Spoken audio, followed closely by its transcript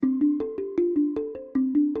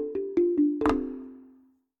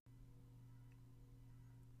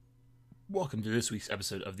Welcome to this week's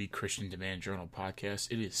episode of the Christian Demand Journal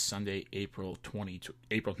podcast. It is Sunday, April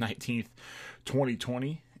 19th,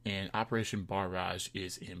 2020, and Operation Barage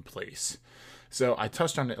is in place. So I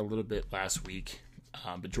touched on it a little bit last week,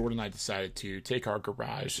 but Jordan and I decided to take our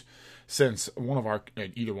garage since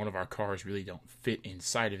either one of our cars really don't fit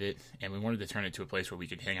inside of it, and we wanted to turn it to a place where we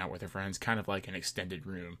could hang out with our friends, kind of like an extended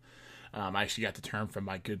room. I actually got the term from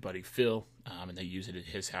my good buddy Phil, and they use it at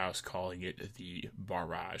his house, calling it the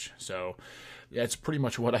Barage. So that's pretty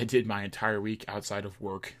much what I did my entire week outside of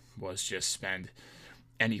work, was just spend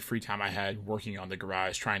any free time I had working on the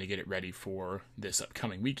garage, trying to get it ready for this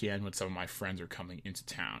upcoming weekend when some of my friends are coming into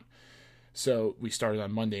town. So we started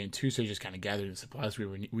on Monday and Tuesday, just kind of gathering the supplies we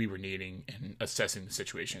were needing and assessing the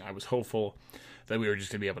situation. I was hopeful that we were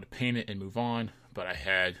just going to be able to paint it and move on, but I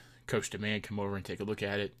had Coach Demand come over and take a look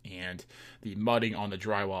at it, and the mudding on the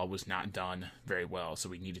drywall was not done very well, so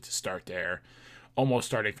we needed to start there, almost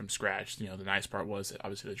starting from scratch. The nice part was that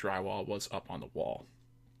obviously the drywall was up on the wall.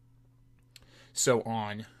 So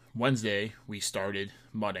on Wednesday, we started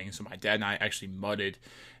mudding. So my dad and I actually mudded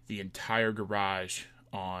the entire garage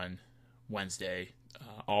on Wednesday,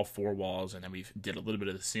 all four walls, and then we did a little bit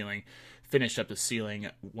of the ceiling, finished up the ceiling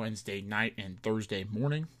Wednesday night and Thursday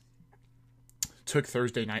morning. Took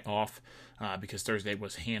Thursday night off because Thursday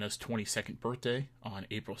was Hannah's 22nd birthday on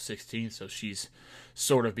April 16th, so she's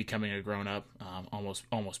sort of becoming a grown-up,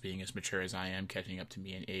 almost being as mature as I am, catching up to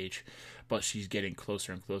me in age, but she's getting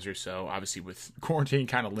closer and closer, so obviously with quarantine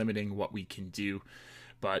kind of limiting what we can do,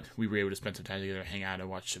 but we were able to spend some time together, hang out, and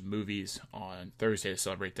watch some movies on Thursday to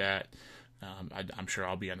celebrate that. I'm sure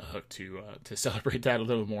I'll be on the hook to celebrate that a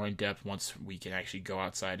little more in depth once we can actually go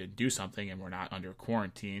outside and do something and we're not under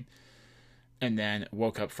quarantine. And then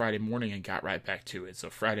woke up Friday morning and got right back to it.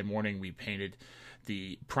 So Friday morning we painted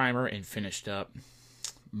the primer and finished up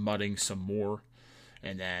mudding some more.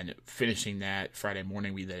 And then finishing that Friday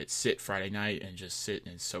morning, we let it sit Friday night and just sit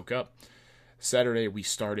and soak up. Saturday we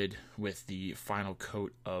started with the final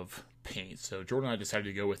coat of paint. So Jordan and I decided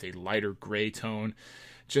to go with a lighter gray tone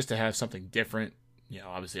just to have something different.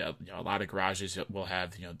 Obviously, a lot of garages will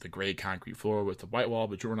have, the gray concrete floor with the white wall,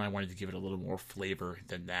 but Jordan and I wanted to give it a little more flavor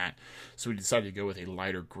than that. So we decided to go with a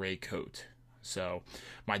lighter gray coat. So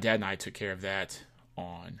my dad and I took care of that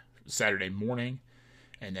on Saturday morning,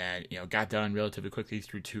 and then, got done relatively quickly,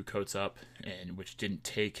 threw two coats up, and which didn't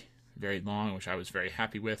take very long, which I was very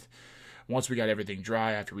happy with. Once we got everything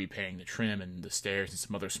dry, after repainting the trim and the stairs and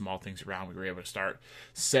some other small things around, we were able to start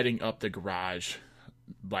setting up the garage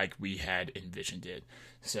like we had envisioned it.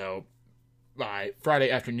 So by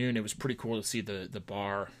Friday afternoon, it was pretty cool to see the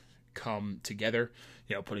bar come together,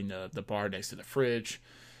 putting the bar next to the fridge.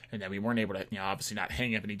 And then we weren't able to, obviously not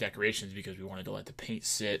hang up any decorations because we wanted to let the paint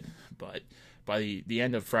sit. But by the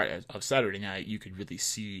end of Saturday night, you could really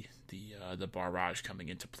see the barrage coming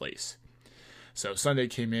into place. So Sunday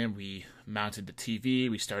came in, we mounted the TV,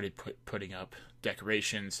 we started putting up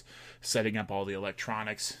decorations, setting up all the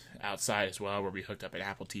electronics outside as well, where we hooked up an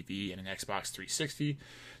Apple TV and an Xbox 360,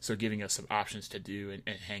 so giving us some options to do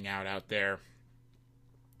and hang out there.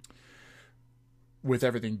 With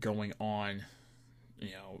everything going on,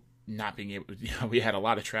 not being able to, we had a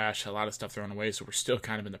lot of trash, a lot of stuff thrown away, so we're still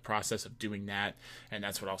kind of in the process of doing that, and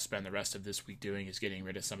that's what I'll spend the rest of this week doing, is getting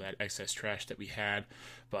rid of some of that excess trash that we had,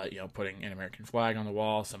 but, putting an American flag on the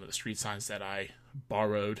wall, some of the street signs that I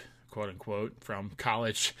borrowed, quote-unquote, from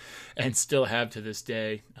college, and still have to this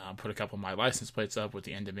day. Put a couple of my license plates up with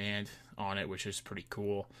the In Demand on it, which is pretty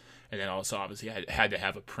cool, and then also, obviously, I had to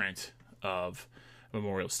have a print of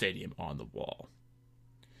Memorial Stadium on the wall.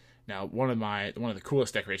 Now, one of the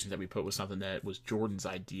coolest decorations that we put was something that was Jordan's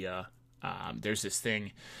idea. There's this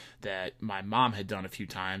thing that my mom had done a few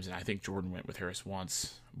times, and I think Jordan went with hers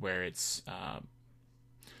once, where it's,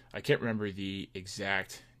 I can't remember the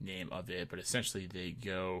exact name of it, but essentially they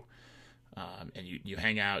go and you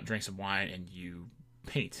hang out, drink some wine, and you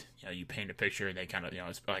paint. You paint a picture, and they kind of,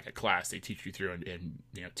 it's like a class. They teach you through and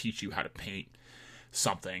teach you how to paint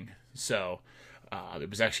something. So it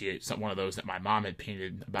was actually one of those that my mom had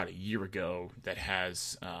painted about a year ago that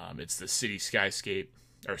has, it's the city skyline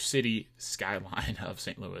of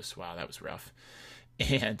St. Louis. Wow, that was rough.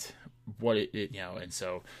 And and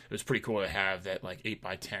so it was pretty cool to have that like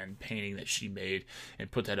 8x10 painting that she made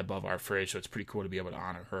and put that above our fridge. So it's pretty cool to be able to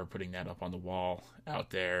honor her, putting that up on the wall out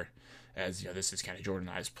there, as, this is kind of Jordan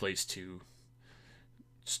and I's place to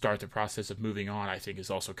start the process of moving on. I think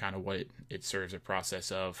is also kind of what it serves a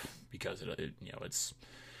process of, because it's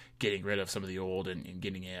getting rid of some of the old and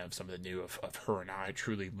getting in of some of the new of her and I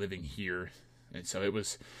truly living here. And so it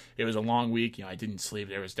was a long week. I didn't sleep.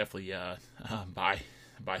 There was definitely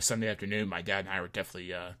by Sunday afternoon, my dad and I were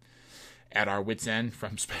definitely at our wits' end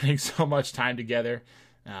from spending so much time together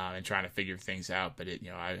and trying to figure things out. But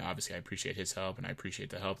I appreciate his help, and I appreciate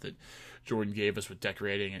the help that Jordan gave us with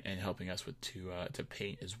decorating and helping us with to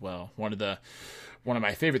paint as well. One of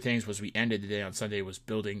my favorite things was we ended the day on Sunday was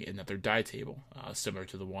building another die table, similar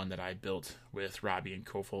to the one that I built with Robbie and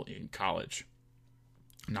Kofel in college.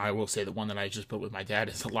 Now, I will say the one that I just built with my dad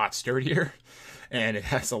is a lot sturdier, and it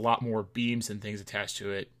has a lot more beams and things attached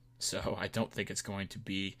to it. So I don't think it's going to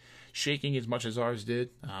be shaking as much as ours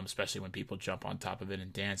did, especially when people jump on top of it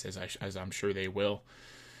and dance, as I'm sure they will.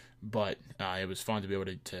 But it was fun to be able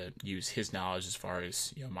to use his knowledge as far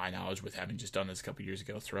as my knowledge with having just done this a couple years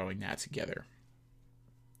ago, throwing that together.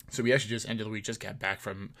 So we actually just ended the week, just got back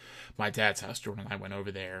from my dad's house. Jordan and I went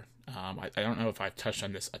over there. I don't know if I've touched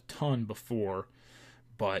on this a ton before,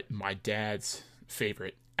 but my dad's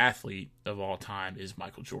favorite athlete of all time is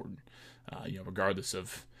Michael Jordan. Regardless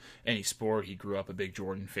of any sport, he grew up a big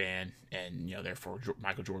Jordan fan, and therefore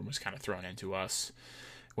Michael Jordan was kind of thrown into us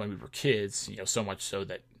when we were kids. So much so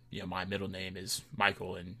that my middle name is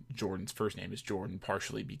Michael and Jordan's first name is Jordan,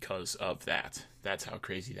 partially because of that. That's how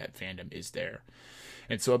crazy that fandom is there.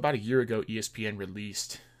 And so about a year ago, ESPN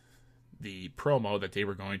released the promo that they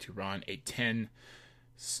were going to run a 10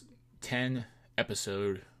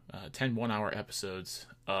 episode, 10 1-hour episodes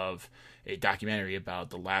of a documentary about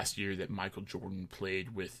the last year that Michael Jordan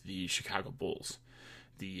played with the Chicago Bulls,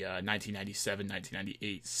 the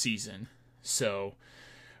 1997-1998 season. So,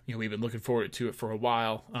 we've been looking forward to it for a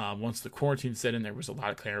while. Once the quarantine set in, there was a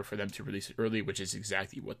lot of clarity for them to release it early, which is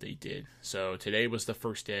exactly what they did. So today was the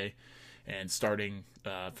first day, and starting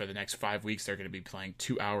for the next 5 weeks, they're going to be playing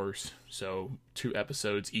 2 hours, so 2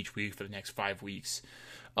 episodes each week for the next 5 weeks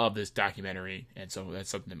of this documentary. And so that's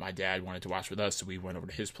something that my dad wanted to watch with us, so we went over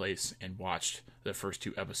to his place and watched the first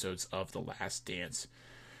 2 episodes of The Last Dance,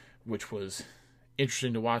 which was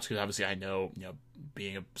interesting to watch because obviously I know,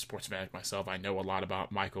 being a sports fanatic myself, I know a lot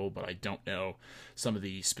about Michael, but I don't know some of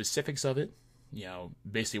the specifics of it.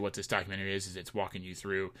 Basically what this documentary is it's walking you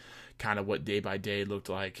through kind of what day by day looked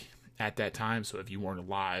like at that time. So if you weren't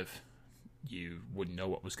alive, you wouldn't know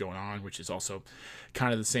what was going on, which is also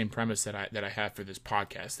kind of the same premise that I have for this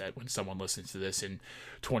podcast, that when someone listens to this in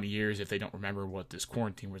 20 years, if they don't remember what this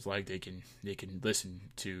quarantine was like, they can listen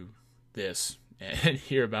to this and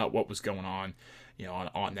hear about what was going on,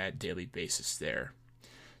 on that daily basis there.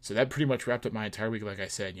 So that pretty much wrapped up my entire week. Like I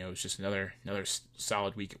said, it was just another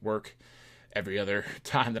solid week at work. Every other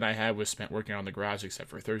time that I had was spent working on the garage, except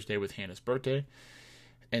for Thursday with Hannah's birthday.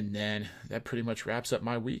 And then that pretty much wraps up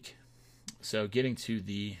my week. So getting to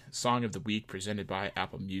the song of the week presented by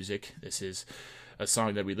Apple Music. This is a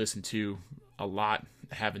song that we listen to a lot,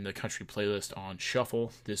 having the country playlist on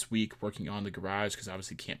shuffle this week, working on the garage, because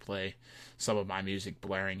obviously can't play some of my music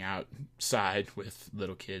blaring outside with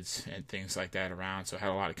little kids and things like that around. So I had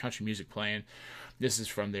a lot of country music playing. This is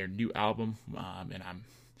from their new album, and I'm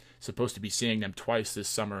supposed to be seeing them twice this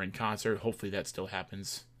summer in concert. Hopefully that still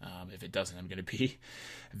happens. If it doesn't, I'm going to be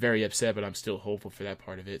very upset, but I'm still hopeful for that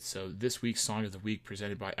part of it. So this week's Song of the Week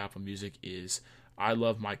presented by Apple Music is I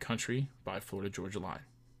Love My Country by Florida Georgia Line.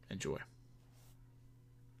 Enjoy.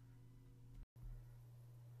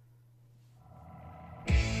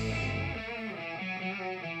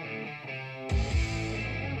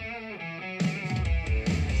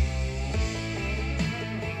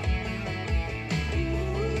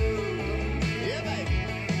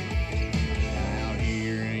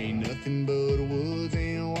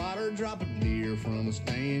 From a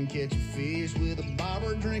stand, catch a fish with a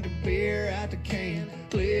barber, drink a beer out the can,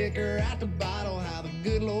 liquor out the bottle, how the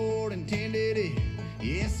good Lord intended it.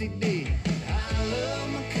 Yes, He did. I love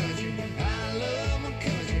my country, I love my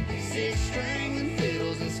country. 6 strings and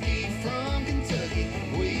fiddles and ski from Kentucky.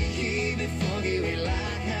 We keep it funky, we like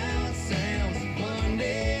how it sounds.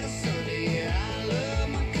 Monday to Sunday, yeah, I love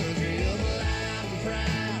my country. Up alive and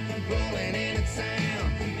proud, rolling into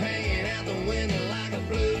town, hanging out the window like a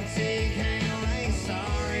blue tick hound.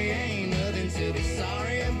 To be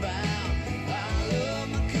sorry about. I love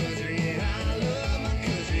my country, and I love my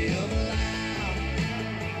country up loud.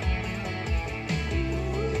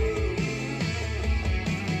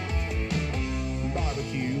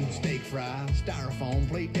 Barbecue, steak fry, styrofoam,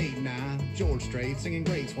 plate date night. George Strait singing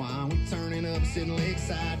great swine. We turning up, sitting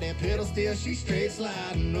lakeside. That pedal still, she straight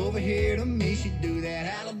sliding. Over here to me, she do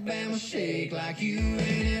that Alabama shake like you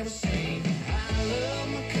ain't ever seen. I love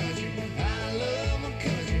my country, I love my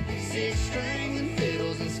country. 6 strings and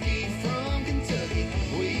fiddles and ski from Kentucky.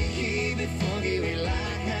 We keep it funky, we like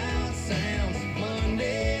how it sounds.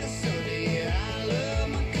 Monday to Sunday, yeah, I love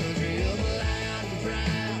my country. Up loud and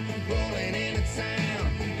proud, rolling into town,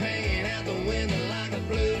 hanging out the window like a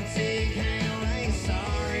blue tick hound.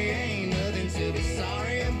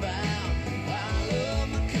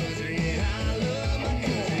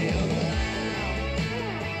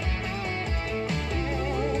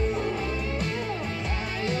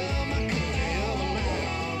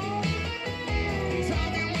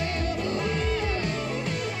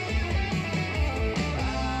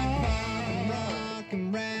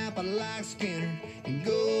 hopping like Skinner and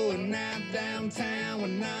going out downtown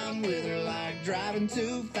when I'm with her, like driving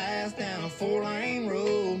too fast down a 4-lane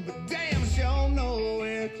road. But damn sure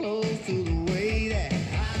nowhere close to the way that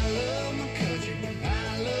I love my country.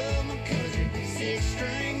 I love my country. 6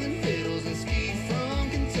 strings and fiddles and ski from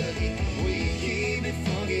Kentucky. We keep it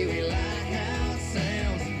funky, we like how it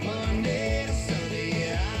sounds. Monday to Sunday,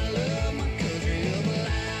 yeah, I love my country. Up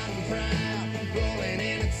loud and proud, rolling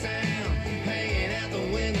into town, hanging out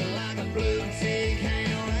the window like a blue tick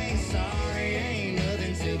hound. Ain't sorry, ain't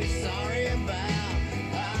nothing to be sorry about.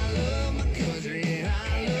 I love my country, and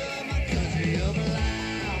I love my country up loud.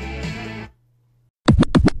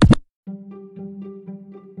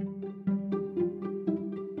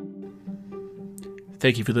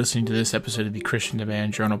 Thank you for listening to this episode of the Christian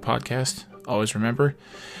Demand Journal podcast. Always remember,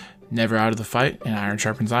 never out of the fight, and iron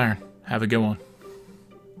sharpens iron. Have a good one.